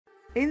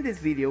In this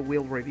video,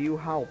 we'll review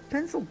how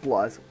Pencil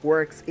Plus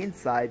works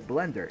inside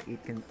Blender.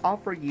 It can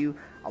offer you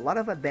a lot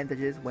of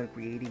advantages when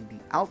creating the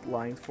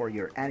outlines for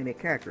your anime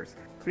characters.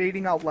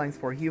 Creating outlines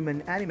for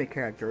human anime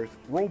characters,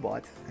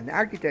 robots, and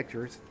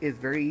architectures is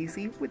very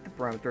easy with the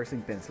parameters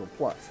in Pencil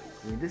Plus.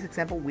 In this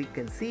example, we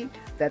can see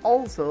that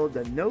also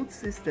the node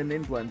system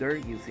in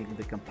Blender using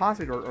the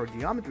compositor or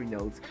geometry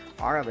nodes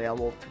are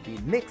available to be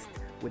mixed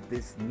with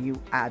this new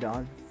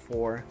add-on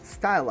for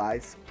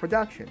stylized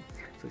production.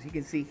 So as you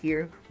can see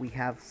here, we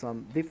have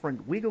some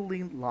different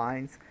wiggling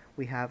lines,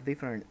 we have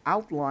different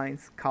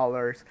outlines,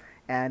 colors,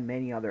 and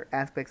many other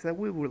aspects that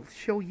we will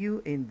show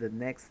you in the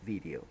next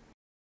video.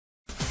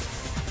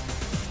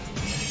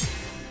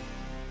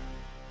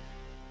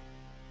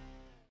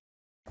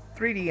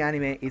 "3D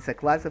anime is a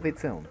class of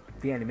its own.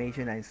 The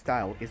animation and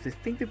style is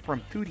distinctive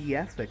from 2D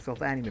aspects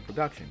of anime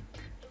production.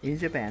 In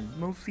Japan,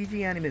 most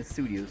CG anime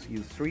studios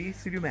use 3D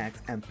Studio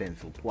Max and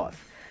Pencil Plus,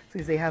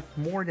 since they have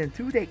more than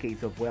 2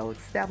 decades of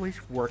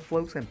well-established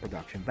workflows and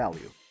production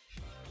value.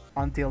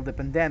 Until the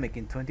pandemic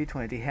in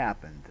 2020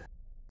 happened.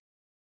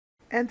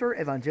 Enter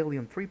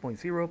Evangelion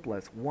 3.0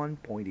 plus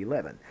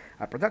 1.11,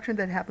 a production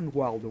that happened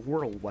while the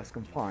world was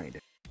confined.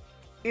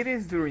 It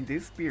is during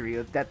this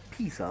period that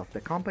Psoft,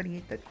 the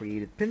company that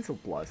created Pencil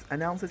Plus,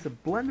 announces a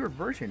Blender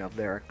version of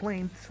their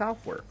acclaimed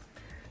software.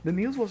 The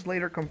news was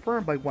later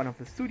confirmed by one of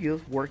the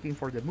studios working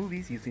for the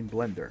movies using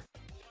Blender.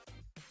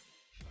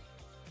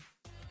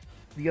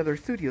 The other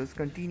studios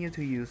continue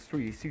to use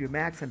 3D Studio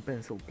Max and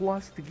Pencil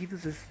Plus to give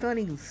us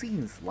stunning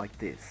scenes like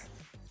this.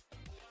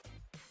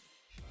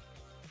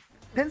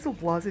 Pencil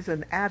Plus is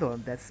an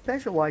add-on that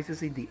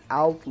specializes in the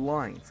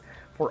outlines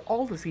for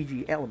all the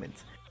CG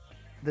elements.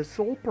 The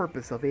sole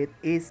purpose of it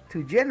is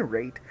to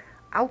generate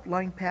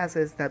outline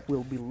passes that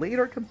will be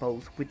later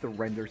composed with the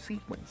render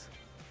sequence.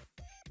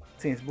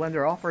 Since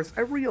Blender offers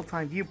a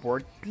real-time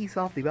viewport,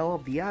 Psoft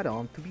developed the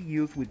add-on to be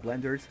used with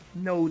Blender's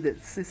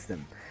node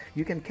system.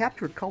 You can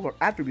capture color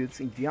attributes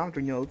in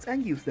geometry nodes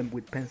and use them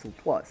with Pencil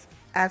Plus.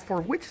 As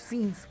for which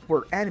scenes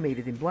were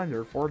animated in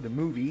Blender for the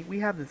movie, we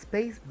have the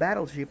space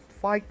battleship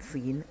fight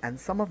scene and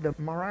some of the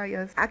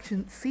Mariah's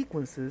action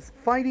sequences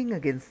fighting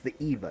against the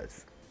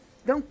Evas.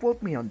 Don't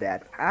quote me on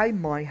that, I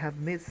might have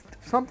missed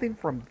something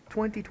from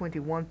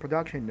 2021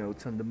 production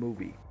notes on the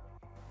movie.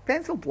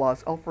 Pencil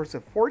Plus offers a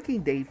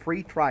 14-day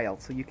free trial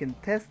so you can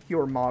test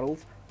your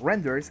models,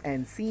 renders,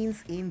 and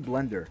scenes in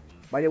Blender.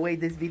 By the way,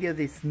 this video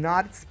is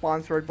not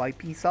sponsored by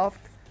Psoft.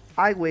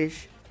 I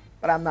wish,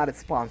 but I'm not a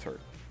sponsor.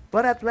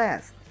 But at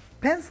last,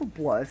 Pencil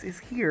Plus is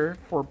here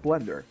for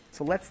Blender,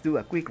 so let's do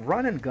a quick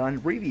run and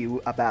gun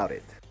review about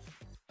it.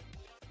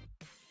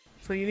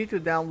 So you need to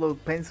download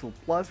Pencil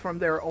Plus from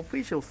their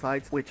official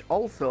sites, which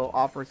also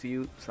offers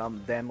you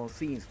some demo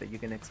scenes that you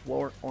can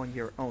explore on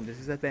your own. This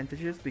is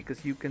advantageous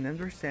because you can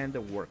understand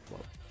the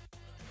workflow.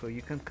 So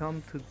you can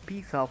come to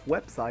Psoft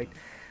website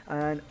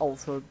and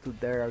also to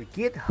their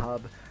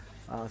GitHub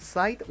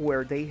site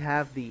where they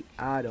have the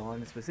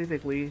add-on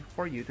specifically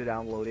for you to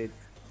download it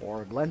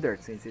for Blender.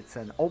 Since it's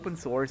an open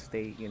source,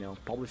 they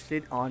published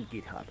it on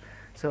GitHub.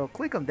 So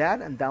click on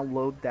that and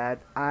download that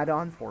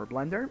add-on for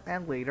Blender,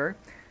 and later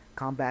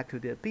come back to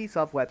the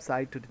Psoft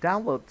website to the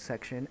download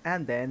section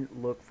and then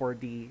look for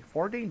the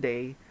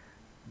 14-day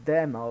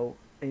demo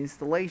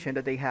installation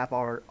that they have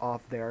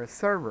of their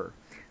server.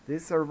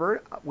 This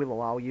server will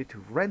allow you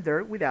to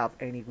render without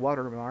any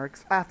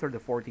watermarks after the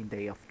 14th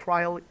day of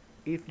trial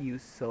if you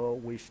so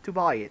wish to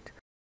buy it.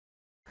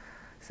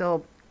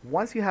 So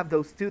once you have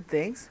those two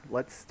things,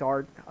 let's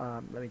start.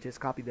 Let me just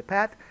copy the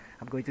path.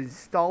 I'm going to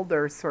install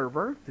their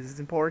server. This is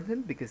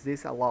important because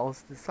this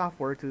allows the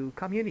software to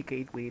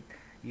communicate with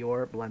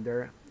your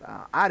Blender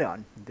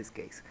add-on in this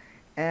case.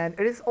 And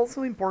it is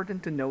also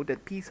important to note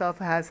that Psoft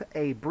has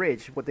a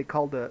bridge, what they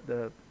call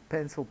the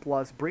Pencil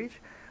Plus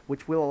bridge,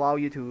 which will allow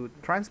you to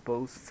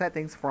transpose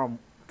settings from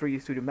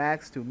 3D Studio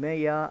Max to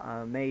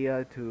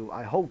Maya to,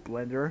 I hope,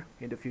 Blender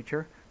in the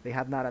future. They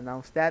have not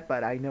announced that,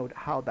 but I know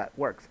how that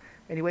works.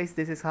 Anyways,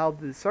 this is how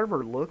the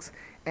server looks,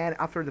 and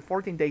after the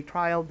 14-day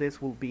trial,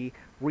 this will be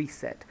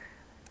reset.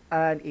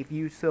 And if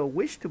you so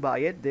wish to buy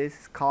it,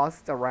 this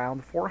costs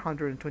around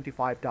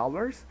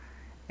 $425,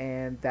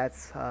 and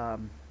that's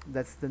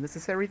the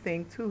necessary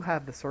thing to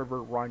have the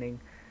server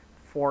running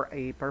for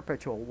a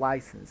perpetual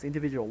license,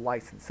 individual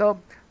license.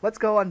 So let's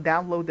go and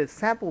download the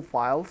sample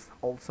files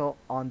also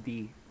on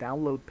the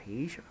download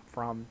page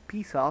from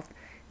Psoft,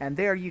 and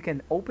there you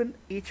can open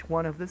each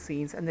one of the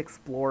scenes and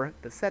explore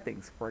the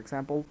settings. For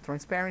example,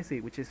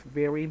 transparency, which is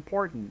very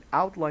important,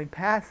 outline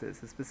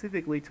passes,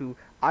 specifically to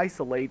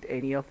isolate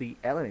any of the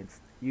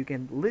elements. You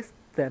can list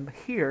them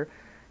here,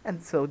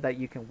 and so that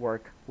you can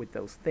work with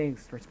those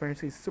things.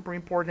 Transparency is super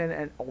important,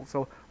 and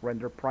also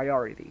render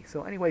priority.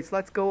 So anyways,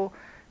 let's go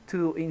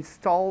to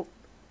install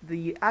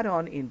the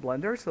add-on in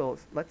Blender. So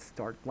let's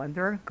start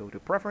Blender, go to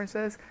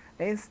Preferences,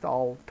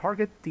 install,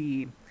 target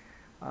the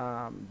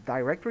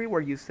directory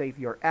where you save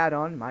your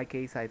add-on. In my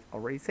case, I've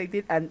already saved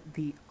it, and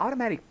the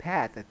automatic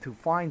path to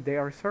find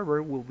their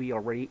server will be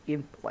already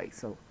in place,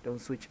 so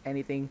don't switch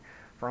anything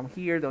From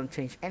here, don't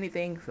change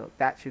anything, so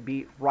that should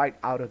be right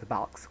out of the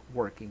box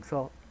working.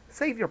 So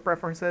save your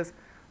preferences,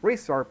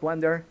 restart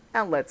Blender,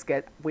 and let's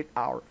get with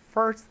our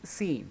first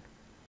scene.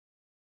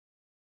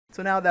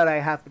 So now that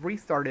I have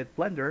restarted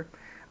Blender,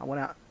 I want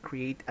to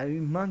create a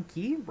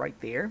monkey right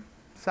there,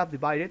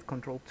 subdivide it,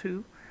 Control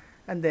 2,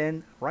 and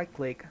then right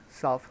click,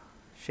 soft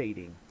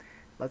shading.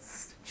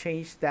 Let's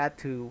change that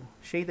to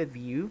shaded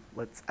view.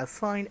 Let's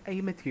assign a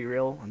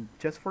material, and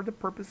just for the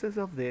purposes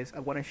of this,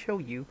 I want to show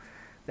you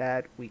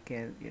that we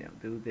can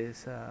do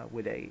this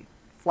with a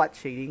flat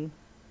shading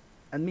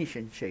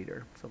emission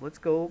shader. So let's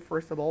go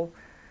first of all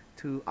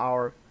to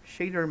our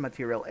shader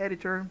material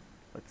editor.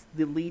 Let's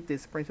delete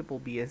this principal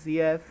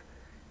BSDF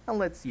and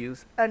let's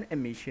use an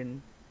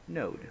emission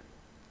node.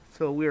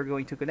 So we are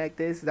going to connect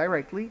this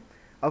directly.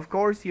 Of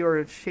course,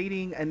 your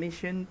shading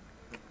emission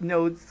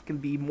nodes can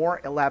be more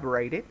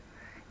elaborated,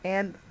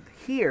 and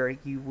here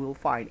you will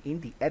find in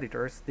the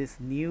editors this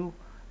new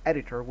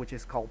editor which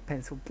is called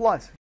Pencil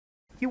Plus.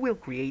 You will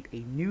create a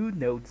new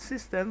node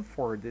system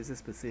for this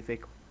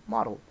specific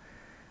model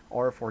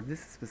or for this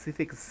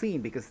specific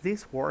scene, because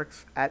this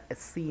works at a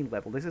scene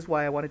level. This is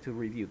why I wanted to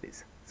review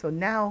this. So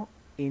now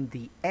in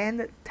the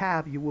End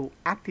tab you will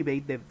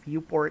activate the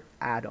viewport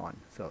add-on.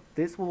 So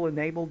this will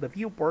enable the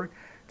viewport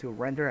to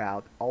render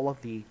out all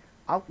of the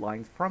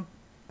outlines from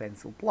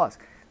Pencil Plus.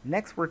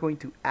 Next, we're going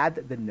to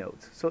add the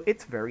nodes. So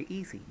it's very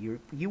easy.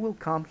 You will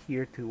come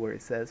here to where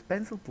it says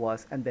Pencil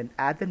Plus and then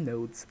add the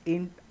nodes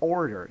in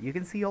order. You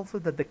can see also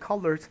that the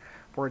colors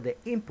for the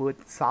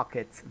input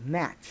sockets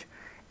match.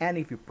 And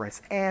if you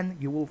press N,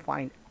 you will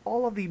find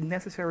all of the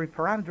necessary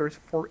parameters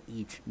for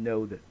each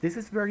node. This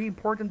is very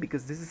important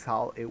because this is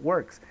how it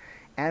works.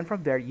 And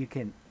from there, you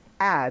can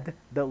add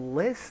the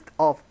list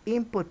of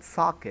input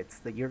sockets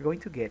that you're going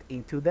to get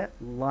into the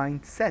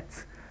line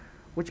sets,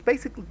 which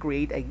basically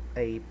create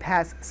a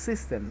pass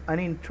system, an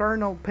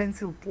internal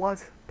Pencil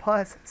Plus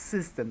pass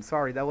system.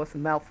 Sorry, that was a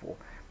mouthful.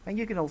 And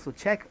you can also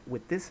check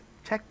with this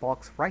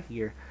checkbox right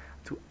here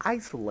to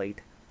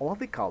isolate all of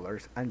the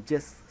colors and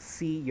just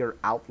see your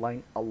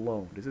outline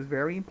alone. This is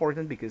very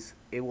important because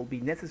it will be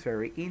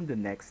necessary in the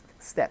next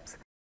steps.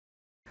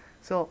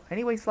 So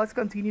anyways, let's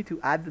continue to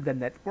add the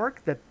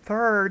network. The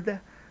third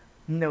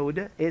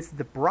node is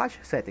the brush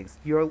settings.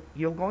 You're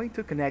going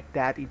to connect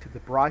that into the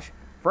brush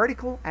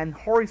vertical and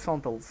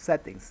horizontal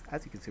settings,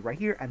 as you can see right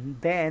here, and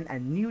then a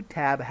new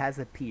tab has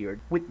appeared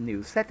with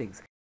new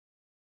settings.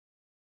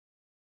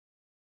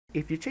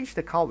 If you change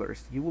the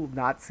colors, you will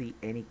not see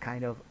any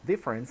kind of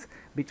difference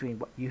between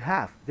what you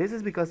have. This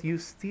is because you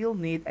still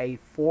need a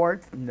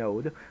fourth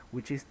node,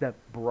 which is the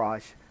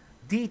brush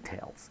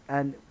details,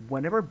 and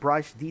whenever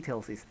brush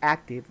details is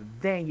active,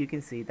 then you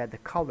can see that the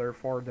color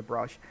for the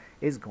brush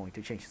is going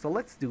to change. So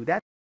let's do that.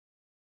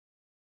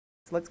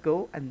 Let's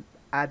go and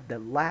add the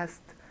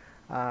last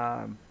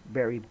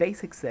very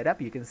basic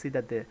setup. You can see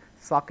that the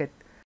socket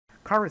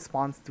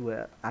corresponds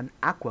to an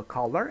aqua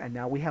color, and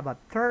now we have a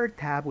third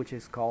tab which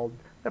is called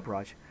the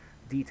brush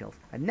details,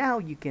 and now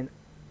you can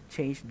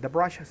change the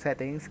brush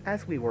settings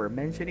as we were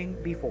mentioning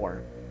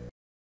before.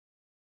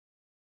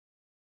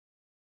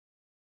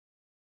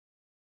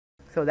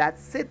 So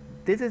that's it.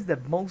 This is the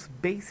most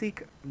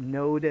basic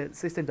node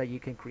system that you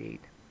can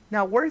create.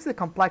 Now, where is the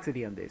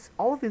complexity on this?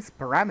 All of these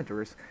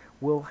parameters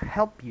will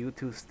help you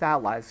to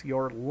stylize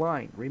your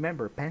line.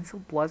 Remember,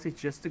 Pencil Plus is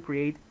just to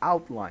create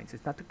outlines.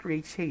 It's not to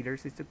create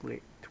shaders, it's to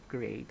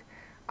create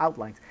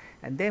outlines.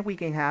 And then we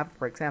can have,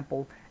 for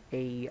example,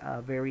 a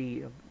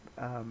very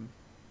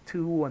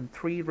 2 and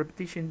 3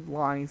 repetition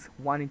lines,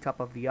 one on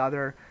top of the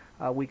other.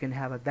 We can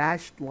have a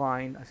dashed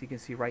line, as you can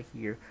see right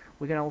here.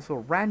 We can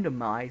also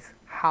randomize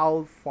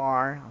how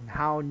far and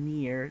how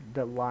near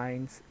the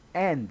lines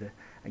end.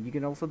 And you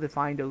can also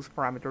define those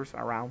parameters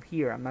around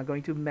here. I'm not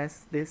going to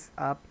mess this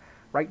up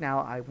right now.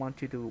 I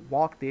want you to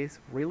walk this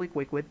really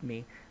quick with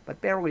me,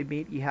 but bear with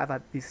me. You have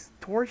a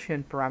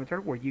distortion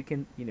parameter where you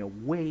can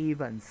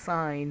wave and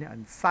sign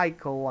and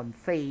cycle and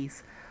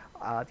phase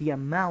the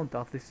amount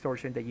of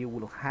distortion that you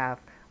will have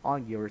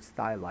on your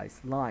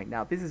stylized line.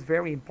 Now this is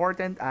very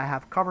important. I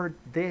have covered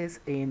this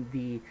in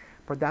the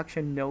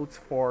production notes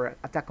for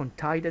Attack on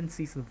Titan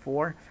Season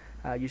 4.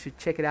 You should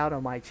check it out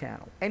on my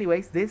channel.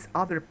 Anyways, this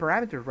other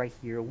parameter right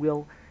here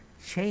will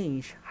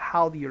change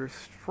how your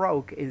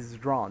stroke is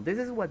drawn. This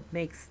is what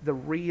makes the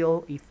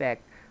real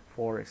effect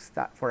for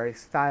a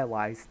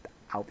stylized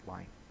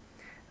outline.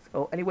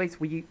 So anyways,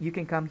 you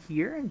can come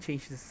here and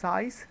change the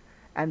size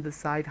and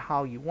decide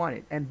how you want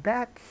it. And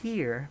back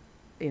here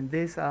in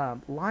this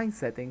line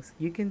settings,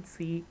 you can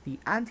see the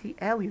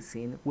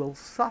anti-aliasing will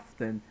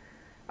soften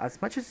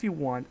as much as you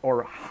want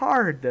or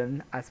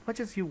harden as much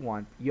as you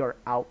want your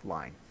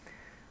outline.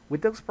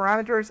 With those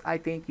parameters, I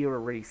think you're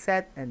already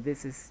set, and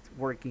this is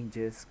working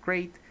just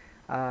great.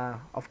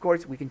 Of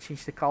course, we can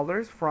change the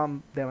colors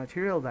from the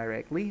material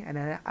directly,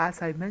 and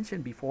as I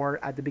mentioned before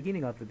at the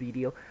beginning of the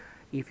video,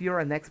 if you're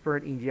an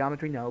expert in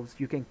geometry nodes,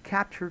 you can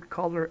capture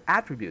color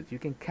attributes. You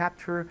can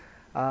capture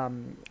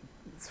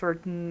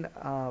certain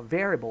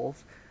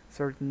variables,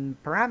 certain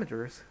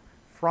parameters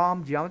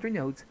from geometry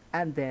nodes,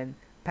 and then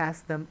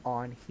pass them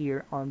on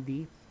here on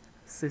the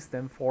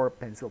system for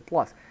Pencil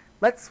Plus.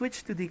 Let's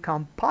switch to the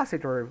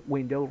compositor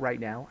window right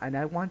now, and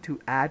I want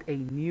to add a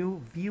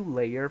new view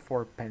layer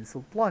for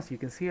Pencil Plus. You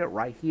can see it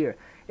right here.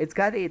 It's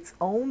got its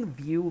own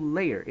view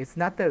layer. It's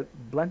not the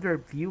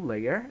Blender view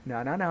layer.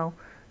 No.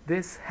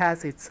 This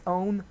has its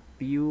own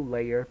view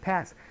layer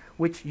path,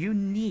 which you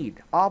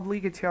need,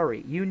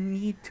 obligatory. You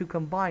need to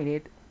combine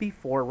it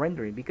before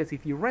rendering, because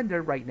if you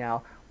render right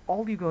now,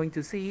 all you're going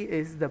to see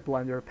is the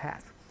Blender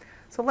path.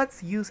 So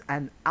let's use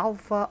an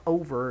alpha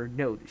over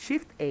node.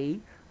 Shift A,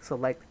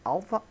 select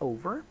alpha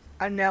over,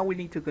 and now we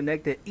need to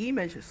connect the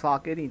image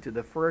socket into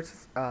the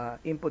first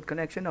input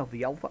connection of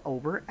the alpha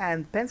over,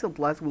 and Pencil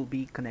Plus will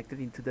be connected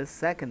into the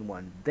second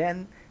one.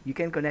 Then you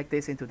can connect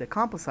this into the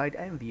composite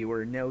and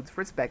viewer nodes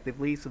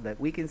respectively, so that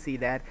we can see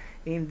that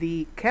in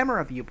the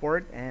camera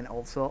viewport and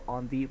also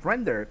on the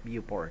render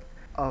viewport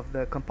of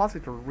the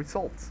compositor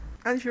results.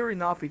 And sure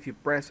enough, if you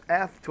press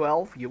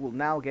F12, you will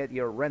now get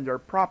your render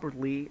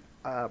properly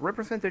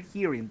represented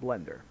here in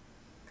Blender.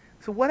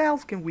 So what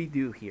else can we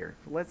do here?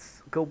 So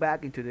let's go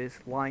back into this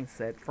line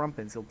set from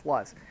Pencil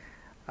Plus.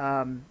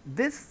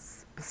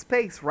 This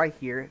space right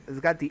here has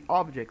got the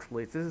objects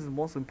list. This is the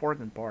most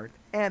important part.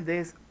 And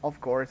this,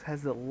 of course,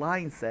 has the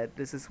line set.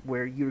 This is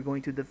where you're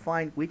going to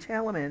define which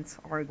elements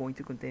are going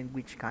to contain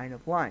which kind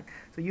of line.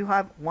 So you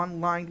have one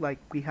line, like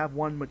we have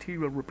one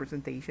material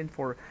representation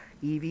for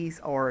EVs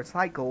or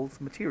cycles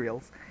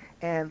materials.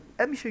 And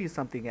let me show you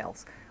something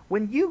else.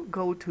 When you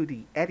go to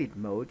the edit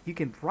mode, you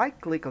can right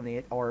click on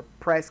it or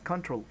press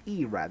Ctrl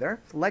E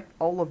rather. Select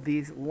all of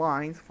these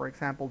lines, for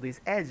example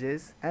these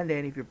edges, and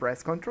then if you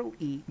press Ctrl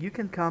E, you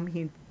can come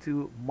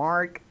into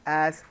mark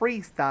as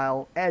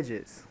freestyle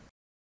edges.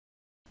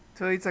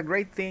 So it's a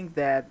great thing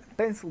that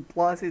Pencil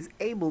Plus is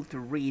able to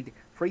read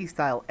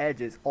freestyle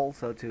edges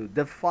also to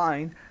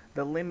define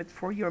the limits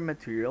for your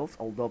materials,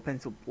 although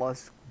Pencil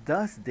Plus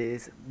does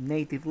this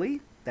natively,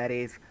 that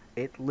is,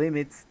 it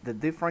limits the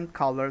different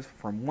colors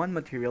from one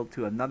material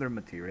to another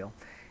material.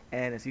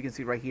 And as you can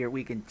see right here,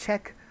 we can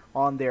check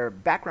on their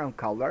background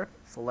color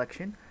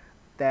selection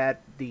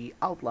that the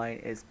outline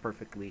is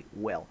perfectly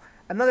well.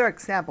 Another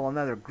example,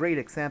 another great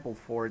example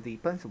for the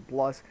Pencil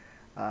Plus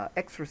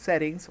extra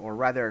settings, or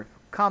rather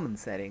common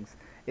settings,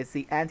 is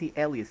the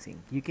anti-aliasing.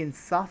 You can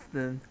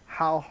soften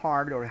how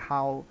hard or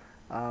how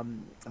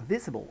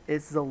visible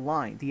is the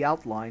line, the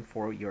outline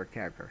for your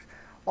characters.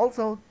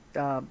 Also,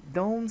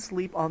 don't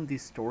sleep on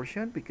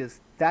distortion, because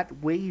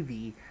that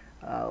wavy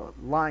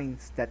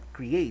lines that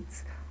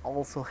creates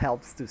also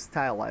helps to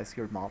stylize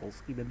your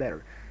models even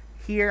better.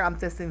 Here I'm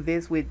testing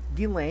this with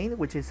Ghislaine,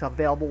 which is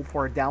available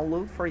for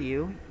download for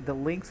you. The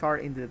links are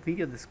in the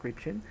video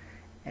description,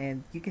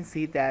 and you can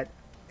see that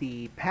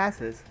the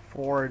passes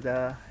for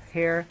the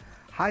hair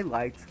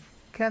highlights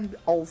can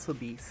also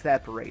be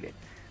separated.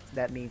 So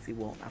that means it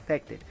won't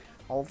affect it.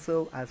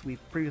 Also, as we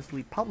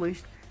previously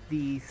published,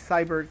 the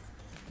Cyber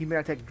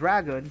Chimeratech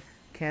Dragon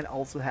can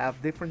also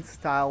have different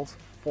styles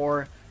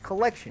for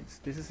collections.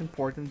 This is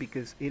important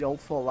because it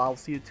also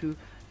allows you to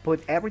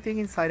put everything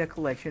inside a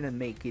collection and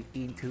make it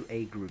into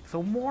a group.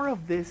 So more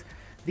of these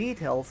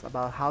details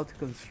about how to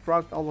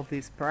construct all of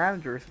these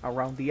parameters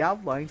around the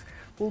outlines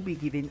will be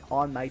given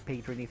on my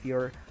Patreon. If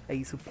you're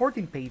a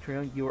supporting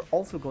Patreon, you're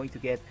also going to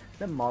get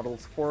the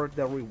models for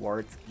the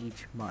rewards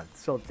each month.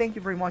 So thank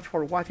you very much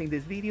for watching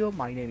this video.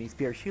 My name is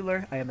Pierre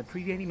Schiller. I am a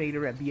 3D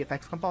animator and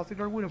VFX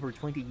compositor with over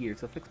 20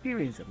 years of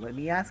experience. And let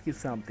me ask you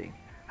something.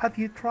 Have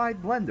you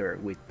tried Blender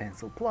with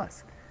Pencil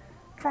Plus?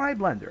 Try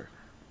Blender.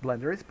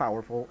 Blender is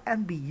powerful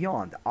and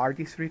beyond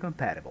artistry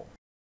compatible.